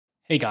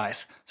Hey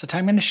guys, so today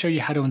I'm going to show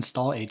you how to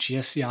install a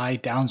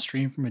GFCI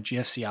downstream from a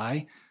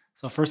GFCI.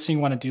 So first thing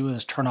you want to do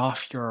is turn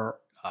off your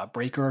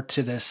breaker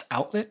to this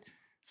outlet.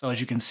 So as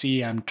you can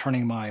see, I'm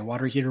turning my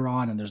water heater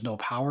on and there's no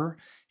power.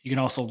 You can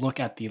also look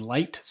at the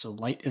light. So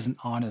light isn't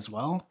on as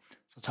well.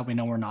 So that's how we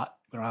know we don't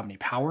have any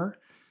power.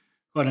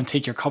 Go ahead and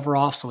take your cover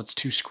off. So it's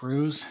 2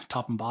 screws,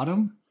 top and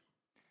bottom.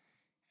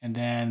 And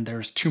then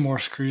there's 2 more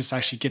screws to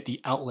actually get the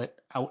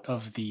outlet out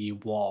of the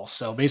wall.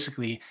 So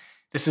basically,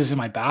 this is in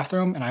my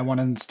bathroom and I want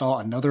to install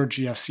another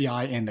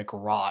GFCI in the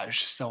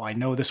garage. So I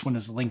know this one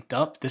is linked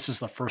up. This is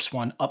the first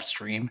one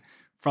upstream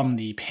from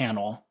the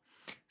panel.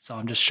 So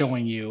I'm just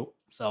showing you.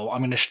 So I'm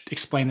going to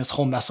explain this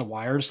whole mess of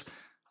wires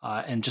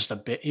in just a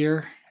bit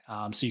here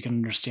so you can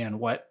understand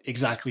what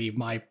exactly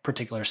my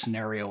particular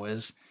scenario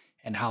is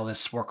and how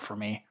this worked for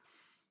me.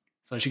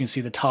 So as you can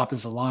see, the top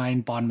is the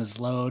line, bottom is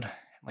load.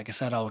 Like I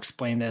said, I'll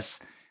explain this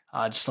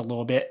just a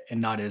little bit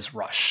and not as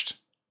rushed.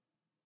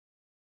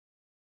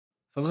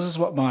 So this is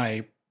what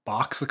my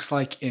box looks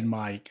like in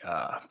my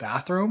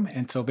bathroom.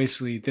 And so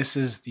basically this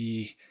is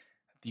the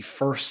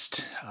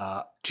first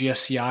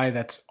GFCI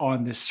that's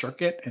on this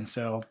circuit. And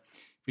so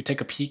if we take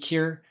a peek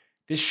here,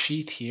 this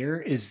sheath here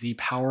is the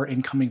power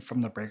incoming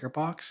from the breaker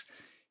box.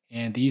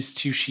 And these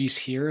 2 sheaths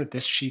here,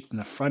 this sheath in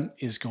the front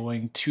is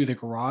going to the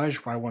garage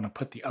where I want to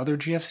put the other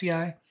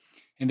GFCI.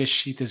 And this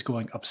sheath is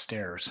going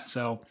upstairs.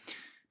 So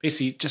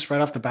basically just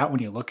right off the bat,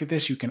 when you look at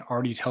this, you can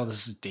already tell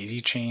this is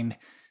daisy chain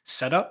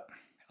setup.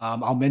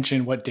 I'll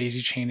mention what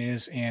daisy chain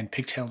is and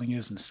pigtailing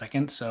is in a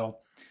second. So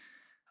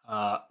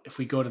if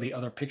we go to the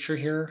other picture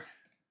here,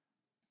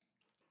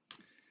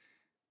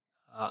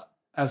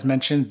 as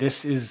mentioned,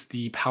 this is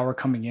the power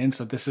coming in.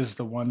 So this is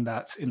the one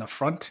that's in the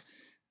front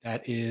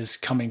that is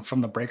coming from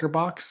the breaker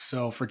box.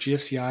 So for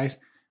GFCIs,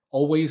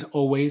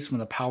 always when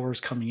the power is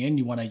coming in,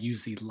 you want to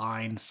use the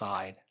line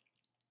side.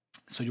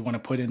 So you want to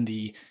put in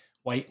the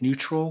white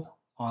neutral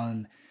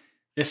on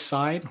this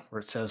side where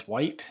it says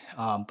white,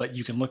 but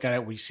you can look at it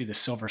where you see the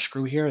silver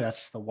screw here,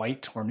 that's the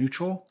white or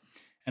neutral,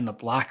 and the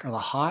black or the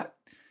hot,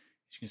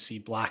 as you can see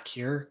black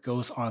here,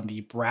 goes on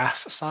the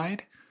brass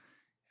side.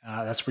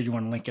 That's where you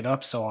want to link it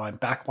up. So I'm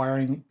back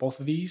wiring both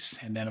of these,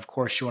 and then of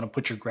course you want to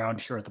put your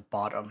ground here at the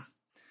bottom.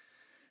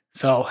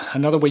 So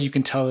another way you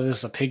can tell that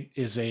this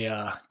is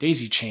a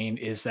daisy chain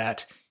is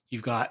that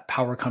you've got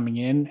power coming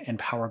in and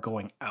power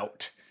going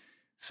out.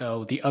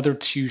 So the other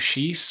 2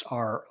 sheaths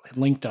are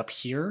linked up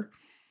here.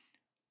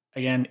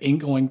 Again,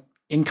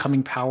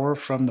 incoming power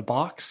from the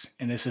box,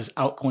 and this is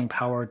outgoing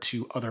power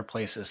to other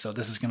places. So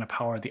this is going to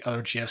power the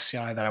other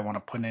GFCI that I want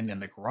to put in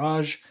the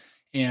garage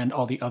and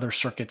all the other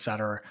circuits that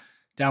are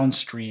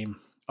downstream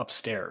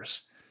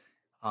upstairs.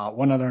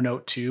 One other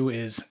note too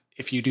is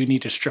if you do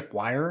need to strip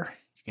wire,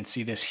 you can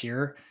see this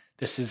here.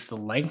 This is the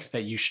length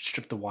that you should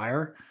strip the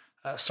wire.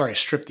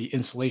 Strip the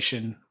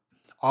insulation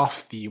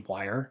off the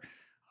wire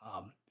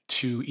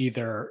to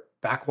either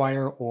back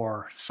wire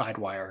or side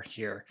wire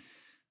here.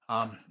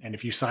 And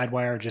if you side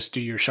wire, just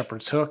do your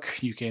shepherd's hook.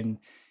 You can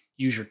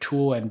use your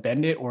tool and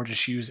bend it, or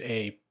just use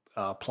a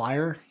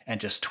plier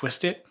and just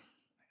twist it.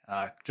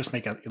 Just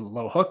make a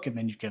low hook, and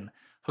then you can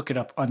hook it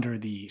up under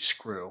the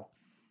screw.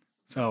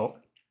 So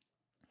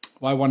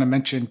why I want to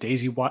mention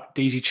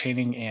daisy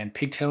chaining and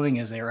pigtailing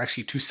is they are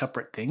actually 2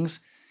 separate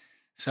things.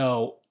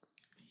 So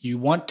you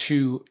want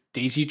to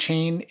daisy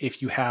chain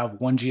if you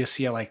have one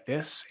GFCI like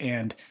this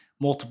and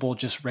multiple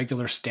just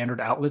regular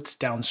standard outlets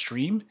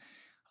downstream.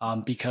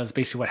 Because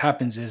basically what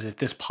happens is if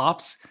this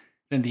pops,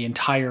 then the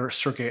entire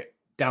circuit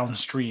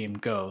downstream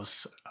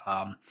goes.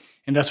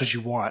 And that's what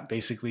you want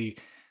basically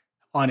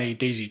on a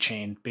daisy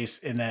chain.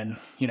 And then,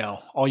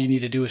 all you need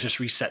to do is just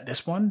reset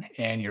this one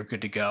and you're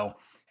good to go.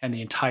 And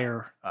the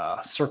entire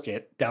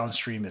circuit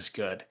downstream is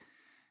good.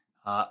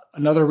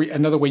 Another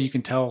way you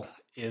can tell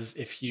is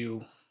if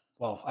you,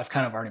 I've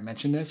kind of already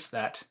mentioned this,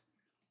 that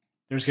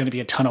there's going to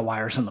be a ton of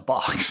wires in the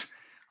box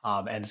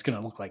and it's going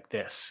to look like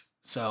this.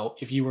 So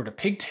if you were to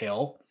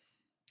pigtail,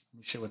 let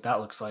me show you what that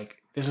looks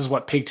like. This is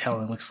what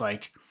pigtailing looks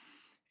like.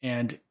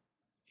 And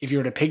if you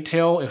were to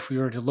pigtail, if we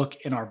were to look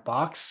in our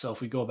box, so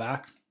if we go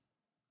back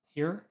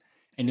here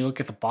and you look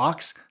at the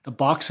box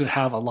would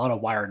have a lot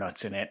of wire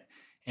nuts in it.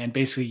 And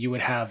basically you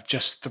would have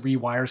just 3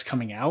 wires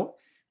coming out,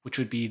 which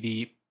would be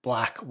the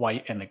black,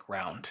 white, and the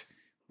ground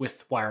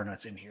with wire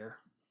nuts in here.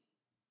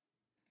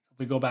 If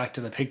we go back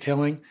to the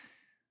pigtailing,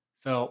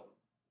 so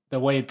the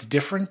way it's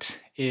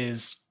different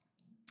is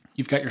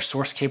you've got your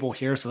source cable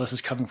here. So this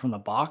is coming from the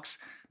box,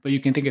 but you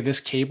can think of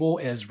this cable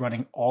as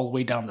running all the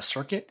way down the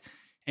circuit,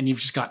 and you've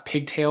just got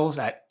pigtails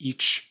at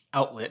each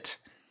outlet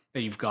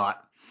that you've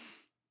got.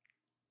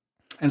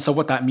 And so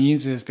what that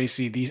means is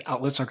basically these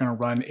outlets are going to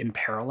run in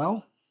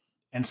parallel.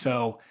 And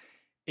so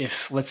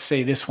if, let's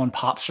say, this one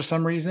pops for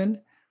some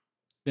reason,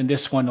 then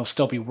this one will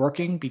still be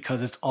working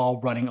because it's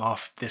all running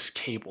off this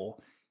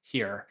cable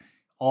here,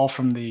 all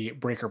from the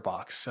breaker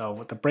box.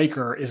 So the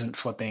breaker isn't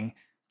flipping,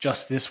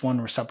 just this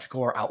one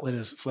receptacle or outlet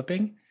is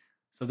flipping.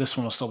 So this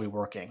one will still be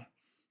working.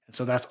 And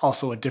so that's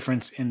also a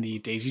difference in the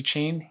daisy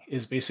chain,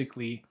 is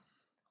basically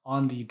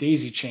on the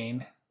daisy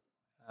chain,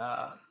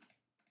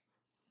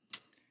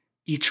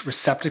 each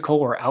receptacle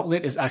or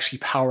outlet is actually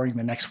powering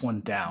the next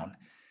one down.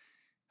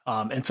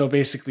 And so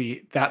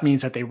basically that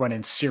means that they run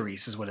in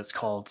series is what it's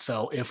called.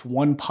 So if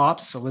one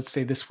pops, so let's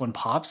say this one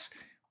pops,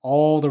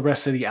 all the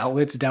rest of the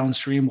outlets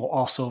downstream will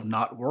also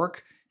not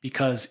work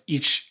because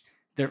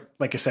they're,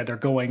 like I said, they're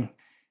going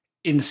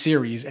in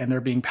series and they're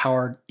being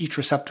powered. Each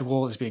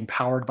receptacle is being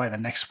powered by the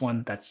next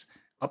one that's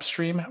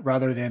upstream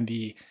rather than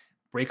the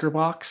breaker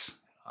box.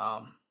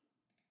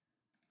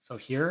 So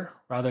here,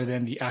 rather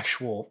than the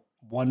actual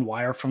one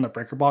wire from the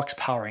breaker box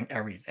powering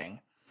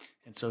everything.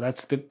 And so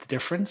that's the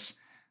difference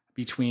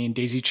between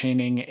daisy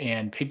chaining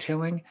and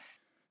pigtailing.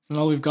 So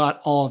now we've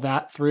got all of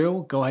that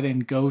through, go ahead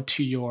and go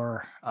to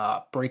your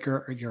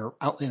breaker or your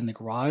outlet in the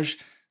garage.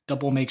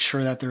 Double make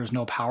sure that there's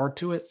no power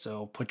to it.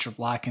 So put your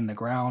black in the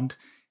ground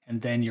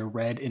and then your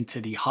red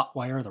into the hot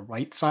wire, the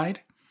right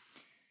side.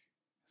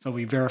 So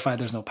we verify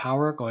there's no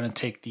power. Go ahead and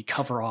take the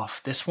cover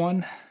off this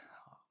one.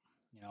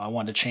 I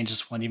wanted to change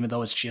this one even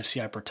though it's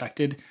GFCI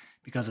protected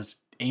because it's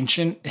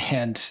ancient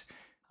and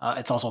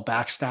it's also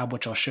backstab,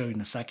 which I'll show you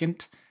in a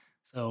second.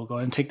 So go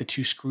ahead and take the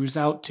 2 screws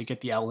out to get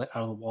the outlet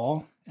out of the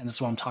wall. And this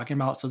is what I'm talking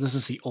about. So this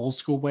is the old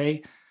school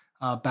way,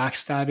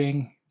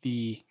 backstabbing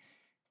the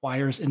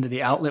wires into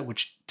the outlet,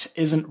 which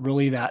isn't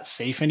really that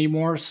safe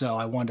anymore. So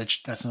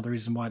that's another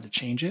reason why I wanted to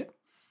change it.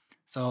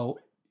 So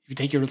if you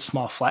take your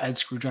small flathead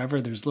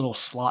screwdriver, there's little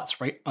slots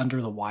right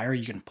under the wire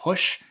you can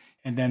push,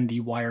 and then the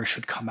wire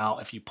should come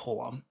out if you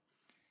pull them.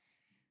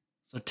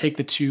 So take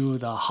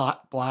the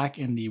hot black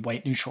and the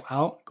white neutral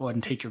out, go ahead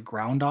and take your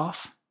ground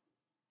off.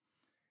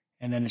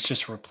 And then it's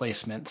just a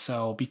replacement.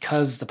 So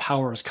because the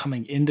power is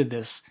coming into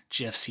this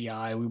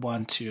GFCI, we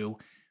want to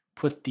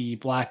put the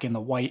black and the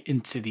white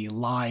into the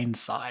line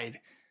side.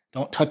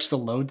 Don't touch the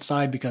load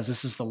side because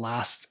this is the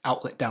last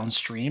outlet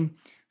downstream.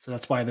 So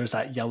that's why there's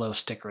that yellow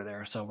sticker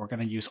there. So we're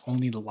going to use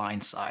only the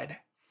line side.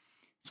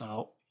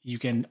 So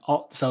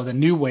the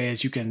new way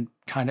is you can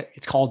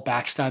it's called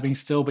backstabbing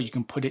still, but you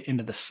can put it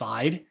into the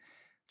side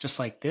just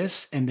like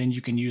this. And then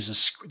you can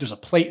use there's a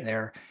plate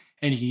there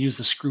and you can use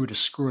the screw to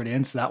screw it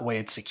in. So that way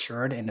it's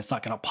secured and it's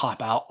not going to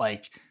pop out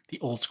like the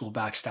old school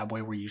backstab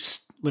way where you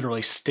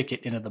literally stick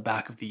it into the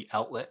back of the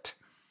outlet.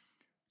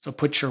 So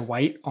put your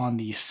white on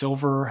the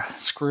silver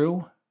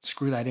screw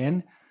that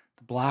in,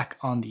 the black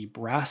on the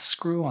brass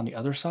screw on the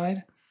other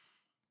side,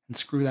 and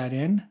screw that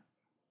in.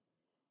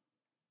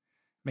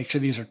 Make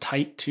sure these are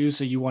tight too.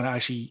 So you want to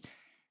actually,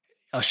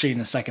 I'll show you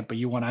in a second, but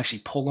you want to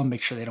actually pull them,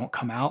 make sure they don't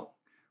come out.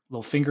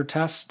 Little finger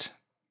test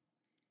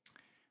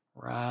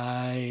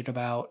right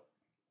about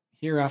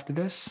here after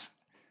this.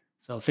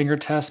 So finger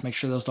test, make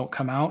sure those don't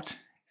come out.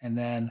 And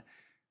then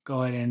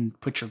go ahead and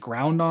put your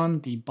ground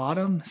on the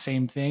bottom.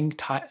 Same thing,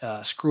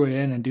 screw it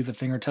in and do the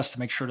finger test to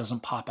make sure it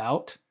doesn't pop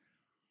out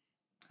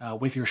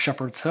with your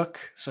shepherd's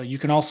hook. So you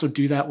can also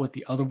do that with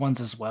the other ones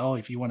as well.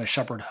 If you want to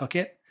shepherd hook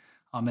it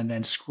and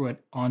then screw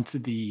it onto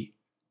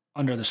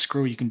under the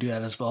screw, you can do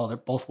that as well.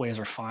 Both ways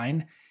are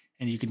fine.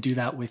 And you can do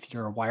that with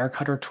your wire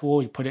cutter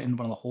tool. You put it in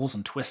one of the holes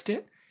and twist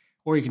it,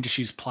 or you can just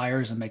use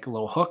pliers and make a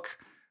little hook.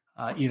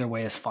 Either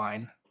way is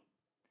fine.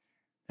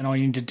 And all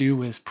you need to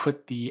do is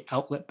put the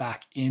outlet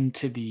back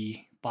into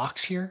the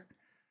box here.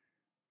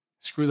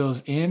 Screw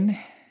those in.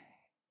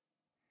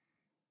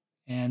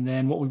 And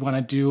then what we want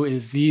to do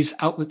is these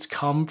outlets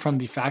come from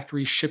the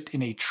factory shipped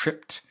in a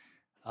tripped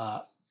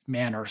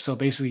manner. So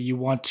basically you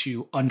want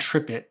to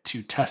untrip it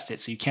to test it.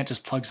 So you can't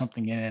just plug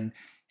something in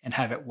and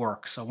have it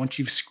work. So once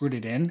you've screwed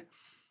it in,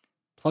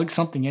 plug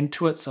something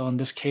into it. So in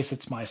this case,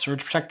 it's my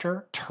surge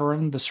protector.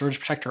 Turn the surge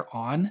protector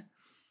on,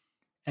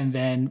 and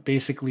then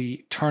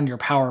basically turn your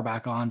power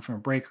back on from a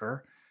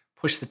breaker.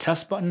 Push the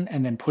test button,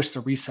 and then push the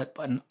reset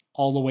button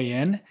all the way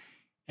in.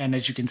 And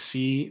as you can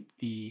see,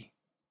 the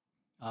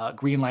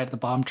green light at the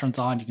bottom turns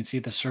on. You can see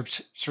the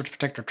surge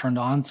protector turned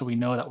on, so we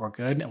know that we're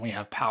good and we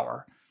have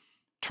power.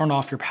 Turn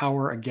off your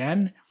power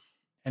again,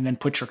 and then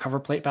put your cover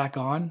plate back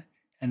on,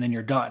 and then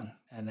you're done.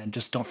 And then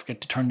just don't forget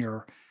to turn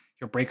your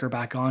breaker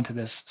back on to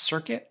this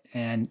circuit,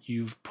 and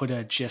you've put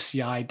a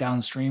GFCI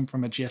downstream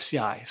from a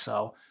GFCI.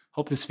 So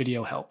hope this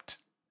video helped.